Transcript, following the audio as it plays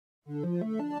Hi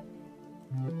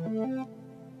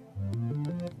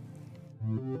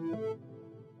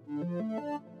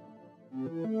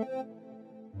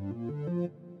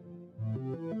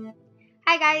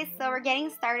guys, so we're getting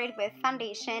started with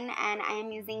foundation, and I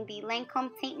am using the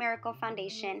Lancome Saint Miracle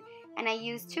foundation, and I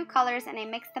use two colors and I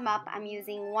mix them up. I'm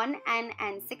using 1N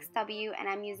and 6W, and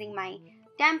I'm using my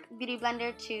damp beauty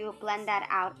blender to blend that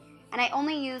out. And I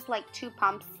only use like 2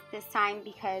 pumps this time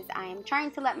because I'm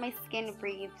trying to let my skin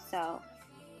breathe, so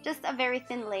just a very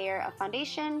thin layer of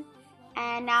foundation.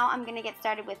 And now I'm going to get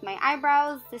started with my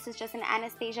eyebrows. This is just an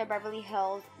Anastasia Beverly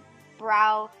Hills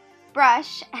brow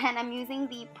brush, and I'm using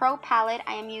the Pro palette.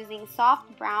 I am using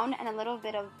soft brown and a little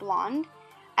bit of blonde.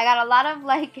 I got a lot of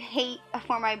like hate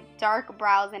for my dark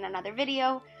brows in another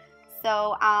video,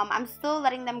 so I'm still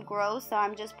letting them grow, so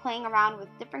I'm just playing around with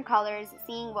different colors,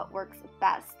 seeing what works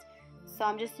best. So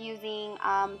I'm just using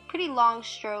pretty long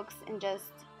strokes and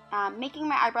just making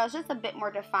my eyebrows just a bit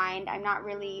more defined. I'm not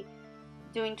really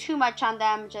doing too much on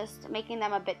them, just making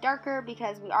them a bit darker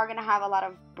because we are going to have a lot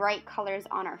of bright colors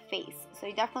on our face. So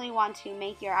you definitely want to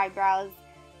make your eyebrows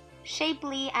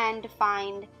shapely and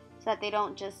defined so that they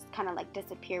don't just kind of like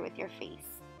disappear with your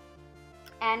face.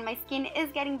 And my skin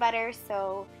is getting better,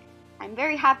 so I'm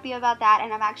very happy about that,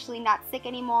 and I'm actually not sick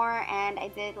anymore, and I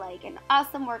did like an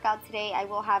awesome workout today. I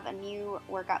will have a new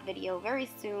workout video very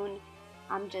soon.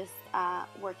 I'm just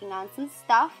working on some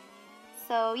stuff.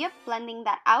 So yep, blending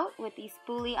that out with the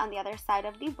spoolie on the other side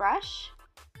of the brush.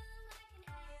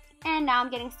 And now I'm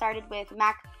getting started with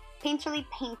MAC Painterly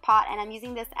Paint Pot, and I'm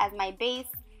using this as my base.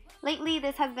 Lately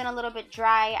this has been a little bit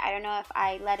dry. I don't know if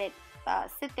I let it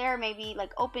sit there, maybe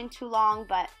like open too long,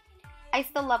 but I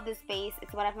still love this base.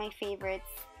 It's one of my favorites,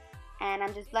 and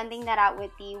I'm just blending that out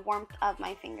with the warmth of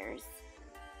my fingers.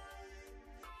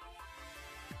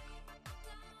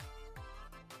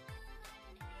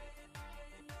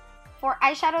 For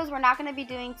eyeshadows, we're not going to be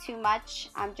doing too much.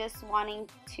 I'm just wanting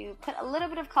to put a little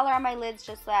bit of color on my lids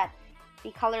just so that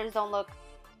the colors don't look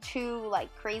too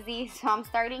like crazy. So I'm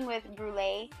starting with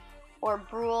Brulee or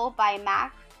Brule by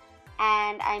MAC,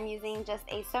 and I'm using just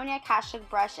a Sonia Kashuk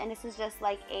brush, and this is just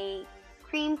like a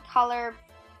cream color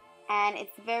and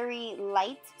it's very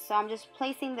light. So I'm just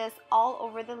placing this all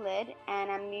over the lid,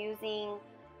 and I'm using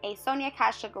a Sonia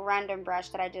Kashuk random brush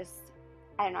that I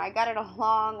don't know, I got it a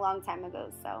long time ago,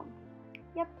 so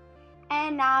yep.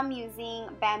 And now I'm using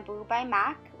Bamboo by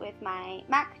MAC with my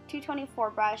MAC 224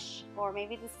 brush, or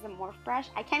maybe this is a morph brush.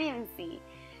 I can't even see.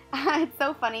 It's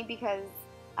so funny because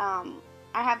I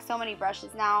have so many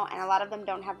brushes now, and a lot of them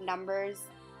don't have numbers,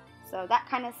 so that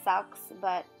kind of sucks.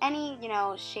 But any, you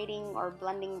know, shading or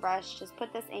blending brush, just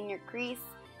put this in your crease.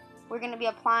 We're going to be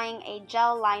applying a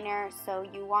gel liner, so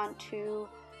you want to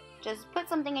just put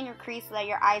something in your crease so that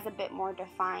your eye is a bit more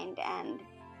defined. And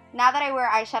now that I wear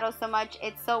eyeshadow so much,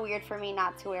 it's so weird for me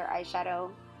not to wear eyeshadow.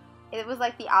 It was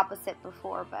like the opposite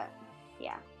before, but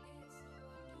yeah.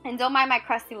 And don't mind my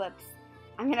crusty lips.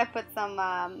 I'm gonna put some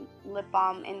lip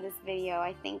balm in this video,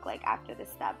 I think, like after this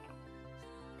step.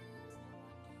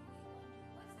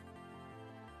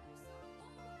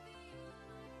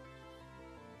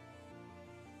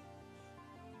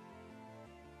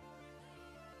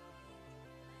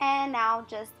 And now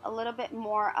just a little bit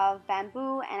more of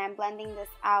Bamboo, and I'm blending this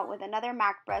out with another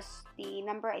MAC brush. The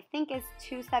number I think is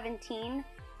 217.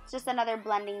 It's just another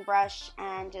blending brush,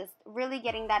 and just really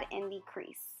getting that in the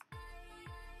crease.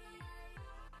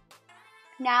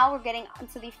 Now we're getting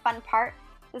onto the fun part.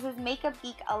 This is Makeup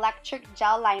Geek Electric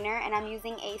Gel Liner, and I'm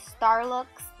using a Starlux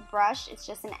brush. It's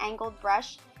just an angled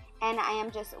brush, and I am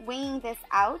just winging this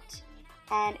out.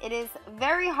 And it is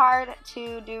very hard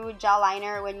to do gel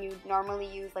liner when you normally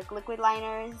use like liquid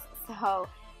liners. So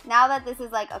now that this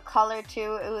is like a color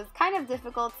too, it was kind of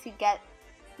difficult to get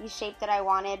the shape that I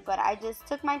wanted, but I just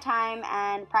took my time,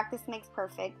 and practice makes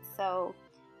perfect. So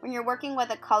when you're working with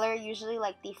a color, usually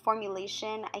like the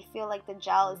formulation, I feel like the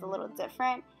gel is a little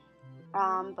different.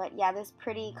 But yeah, this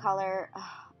pretty color,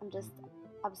 I'm just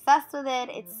obsessed with it.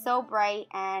 It's so bright,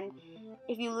 and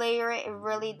if you layer it, it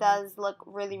really does look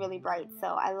really bright.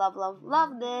 So I love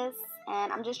this,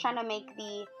 and I'm just trying to make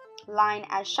the line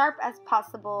as sharp as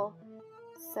possible.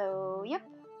 So yep.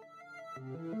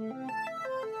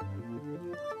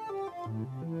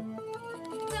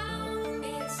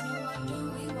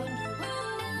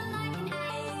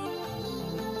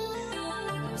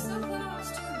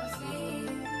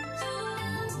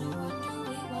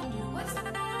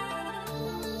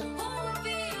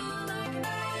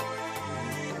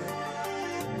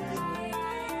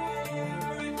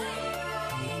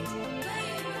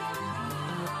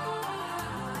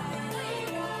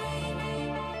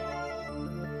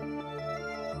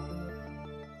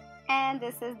 And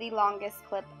this is the longest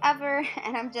clip ever,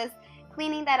 and I'm just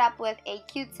cleaning that up with a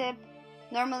Q-tip.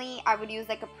 Normally I would use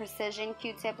like a precision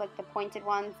Q-tip, like the pointed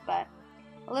ones, but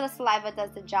a little saliva does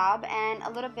the job. And a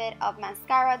little bit of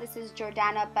mascara. This is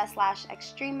Jordana Best Lash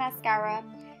Extreme Mascara.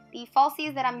 The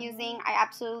falsies that I'm using, I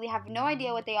absolutely have no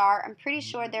idea what they are. I'm pretty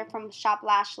sure they're from Shop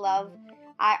Lash Love.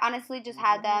 I honestly just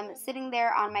had them sitting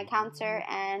there on my counter,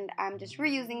 and I'm just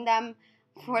reusing them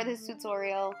for this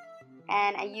tutorial.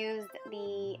 And I used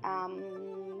the,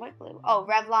 what glue? Oh,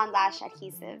 Revlon Lash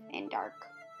Adhesive in dark.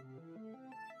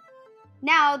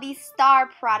 Now, the star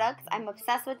products. I'm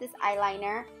obsessed with this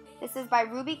eyeliner. This is by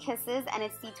Ruby Kisses, and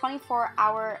it's the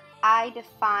 24-Hour Eye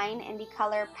Define in the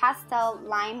color Pastel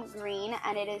Lime Green,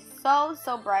 and it is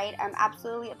so bright. I'm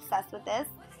absolutely obsessed with this.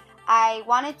 I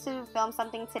wanted to film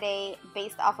something today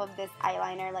based off of this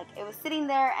eyeliner. Like, it was sitting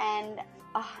there, and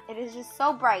it is just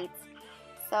so bright.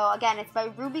 So again, it's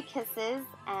by Ruby Kisses,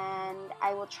 and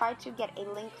I will try to get a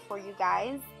link for you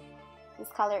guys. This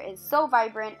color is so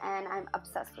vibrant, and I'm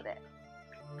obsessed with it.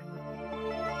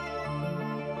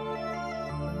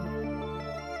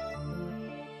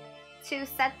 To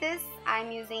set this,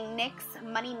 I'm using NYX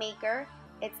Money Maker.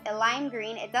 It's a lime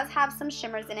green. It does have some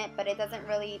shimmers in it, but it doesn't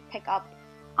really pick up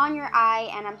on your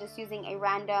eye, and I'm just using a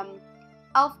random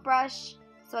e.l.f. brush.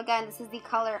 So again, this is the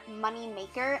color Money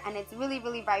Maker, and it's really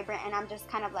vibrant, and I'm just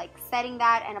kind of like setting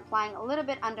that and applying a little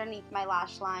bit underneath my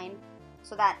lash line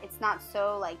so that it's not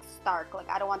so like stark. Like,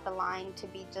 I don't want the line to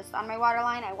be just on my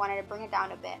waterline. I wanted to bring it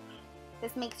down a bit.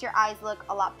 This makes your eyes look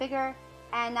a lot bigger.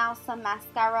 And now some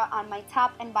mascara on my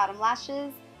top and bottom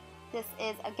lashes. This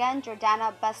is again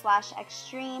Jordana Best Lash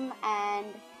Extreme, and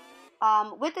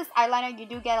with this eyeliner you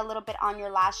do get a little bit on your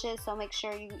lashes, so make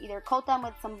sure you either coat them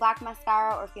with some black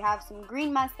mascara, or if you have some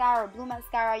green mascara or blue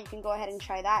mascara, you can go ahead and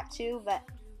try that too. But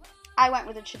I went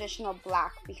with a traditional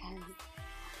black because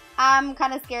I'm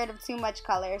kind of scared of too much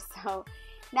color. So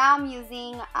now I'm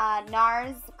using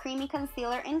NARS Creamy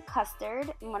Concealer in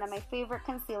Custard, one of my favorite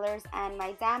concealers, and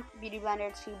my damp beauty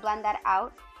blender to blend that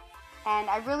out. And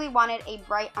I really wanted a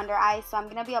bright under eye, so I'm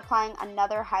going to be applying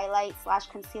another highlight slash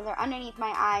concealer underneath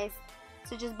my eyes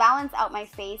to just balance out my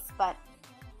face. But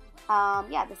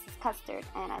yeah, this is Custard,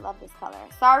 and I love this color.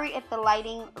 Sorry if the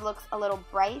lighting looks a little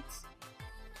bright.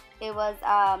 It was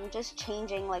just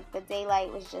changing, like the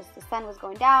daylight was just, the sun was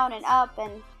going down and up,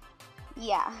 and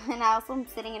yeah. And I also am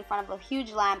sitting in front of a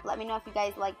huge lamp. Let me know if you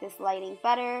guys like this lighting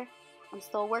better. I'm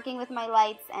still working with my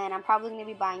lights, and I'm probably going to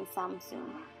be buying some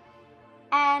soon.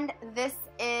 And this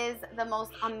is the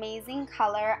most amazing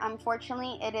color.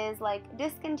 Unfortunately, it is like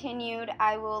discontinued.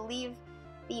 I will leave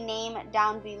the name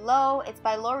down below. It's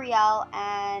by L'Oreal,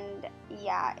 and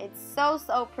yeah, it's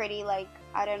so pretty. Like,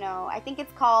 I don't know. I think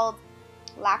it's called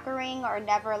Lacquering or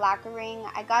Never Lacquering.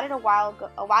 I got it a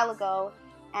while ago.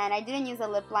 And I didn't use a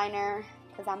lip liner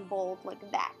because I'm bold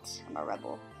like that. I'm a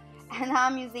rebel. And now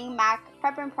I'm using MAC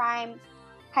Prep and Prime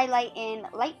Highlight in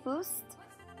Light Boost,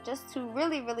 just to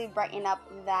really brighten up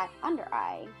that under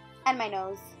eye and my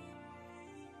nose.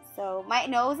 So my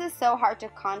nose is so hard to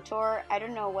contour. I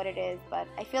don't know what it is, but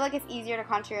I feel like it's easier to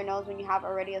contour your nose when you have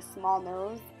already a small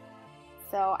nose.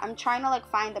 So I'm trying to like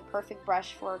find the perfect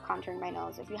brush for contouring my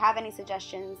nose. If you have any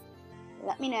suggestions,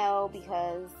 let me know,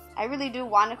 because I really do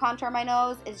want to contour my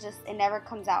nose. It's just, it never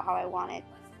comes out how I want it.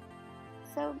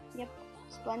 So, yep,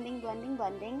 just blending.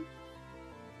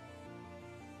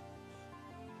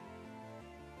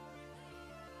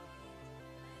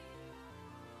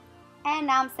 And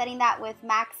now I'm setting that with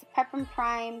MAC's Prep and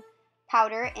Prime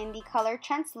powder in the color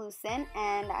Translucent,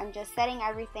 and I'm just setting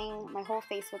everything, my whole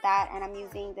face with that, and I'm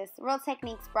using this Real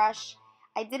Techniques brush.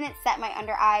 I didn't set my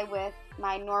under eye with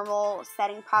my normal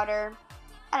setting powder.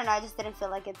 I don't know, I just didn't feel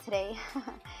like it today.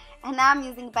 And now I'm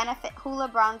using Benefit Hoola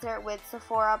Bronzer with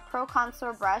Sephora Pro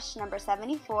Contour Brush number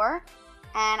 74.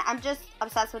 And I'm just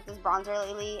obsessed with this bronzer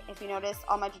lately. If you notice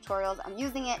all my tutorials, I'm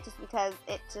using it just because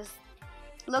it just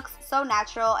looks so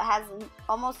natural. It has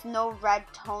almost no red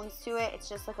tones to it. It's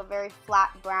just like a very flat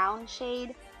brown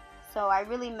shade. So I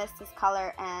really miss this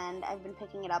color, and I've been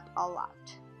picking it up a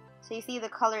lot. So you see the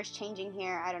color is changing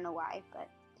here. I don't know why, but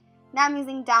now I'm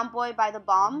using Down Boy by The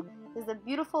Balm. This is a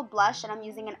beautiful blush, and I'm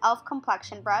using an e.l.f.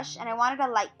 complexion brush, and I wanted a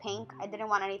light pink. I didn't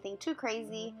want anything too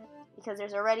crazy because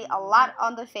there's already a lot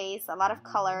on the face, a lot of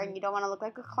color, and you don't want to look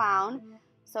like a clown.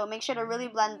 So make sure to really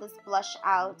blend this blush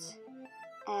out.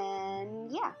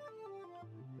 And yeah.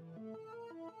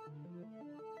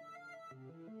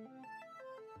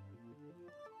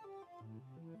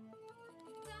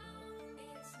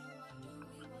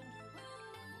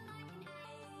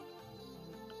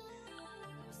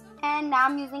 And now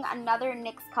I'm using another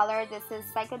NYX color. This is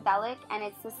Psychedelic, and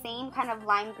it's the same kind of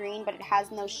lime green, but it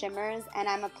has no shimmers. And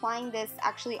I'm applying this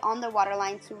actually on the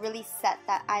waterline to really set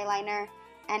that eyeliner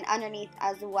and underneath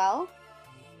as well.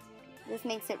 This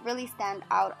makes it really stand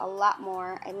out a lot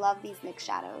more. I love these NYX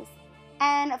shadows.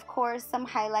 And of course, some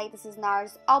highlight. This is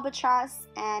NARS Albatross,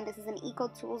 and this is an Eco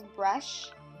Tools brush.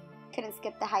 Couldn't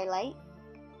skip the highlight.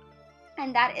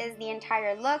 And that is the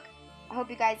entire look. I hope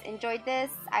you guys enjoyed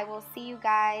this. I will see you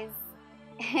guys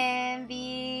in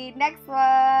the next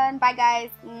one. Bye guys.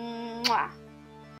 Mwah.